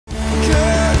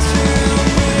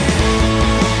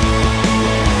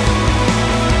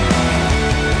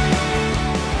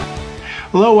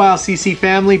Hello, Ylcc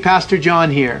family. Pastor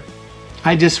John here.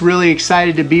 I'm just really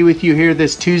excited to be with you here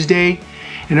this Tuesday.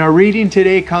 And our reading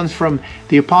today comes from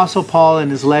the Apostle Paul in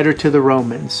his letter to the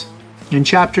Romans. In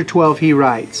chapter 12, he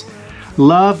writes,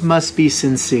 "Love must be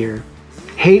sincere.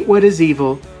 Hate what is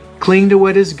evil. Cling to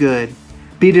what is good.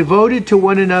 Be devoted to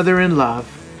one another in love.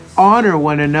 Honor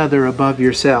one another above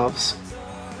yourselves.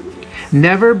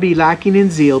 Never be lacking in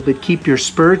zeal, but keep your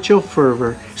spiritual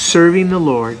fervor serving the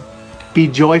Lord. Be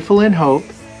joyful in hope,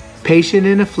 patient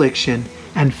in affliction,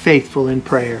 and faithful in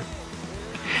prayer.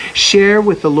 Share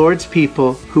with the Lord's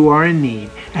people who are in need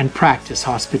and practice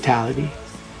hospitality."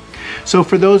 So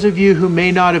for those of you who may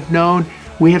not have known,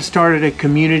 we have started a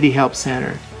community help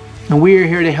center. And we are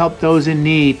here to help those in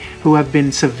need who have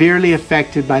been severely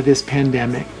affected by this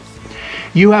pandemic.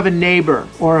 You have a neighbor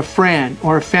or a friend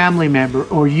or a family member,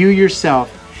 or you yourself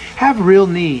have real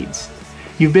needs.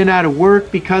 You've been out of work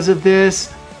because of this.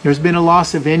 There's been a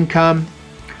loss of income.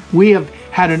 We have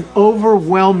had an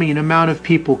overwhelming amount of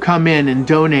people come in and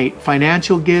donate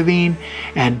financial giving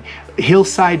and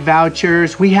hillside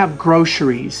vouchers. We have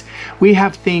groceries. We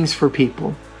have things for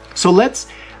people. So let's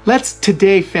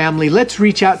today, family, let's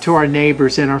reach out to our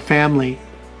neighbors and our family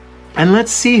and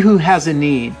let's see who has a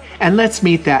need and let's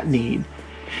meet that need.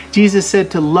 Jesus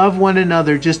said to love one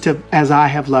another just as I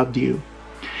have loved you.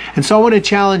 And so I want to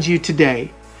challenge you today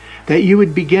that you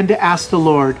would begin to ask the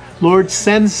Lord, "Lord,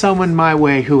 send someone my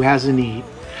way who has a need."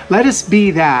 Let us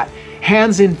be that,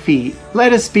 hands and feet.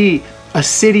 Let us be a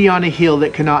city on a hill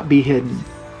that cannot be hidden.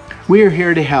 We are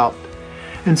here to help.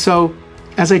 And so,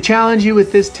 as I challenge you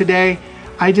with this today,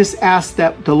 I just ask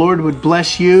that the Lord would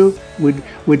bless you,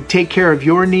 would take care of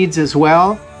your needs as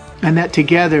well, and that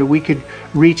together we could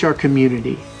reach our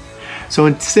community. So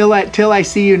until I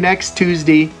see you next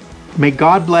Tuesday, may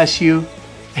God bless you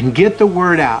and get the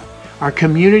word out. Our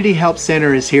Community Help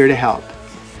Center is here to help.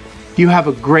 You have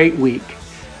a great week.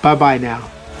 Bye-bye now.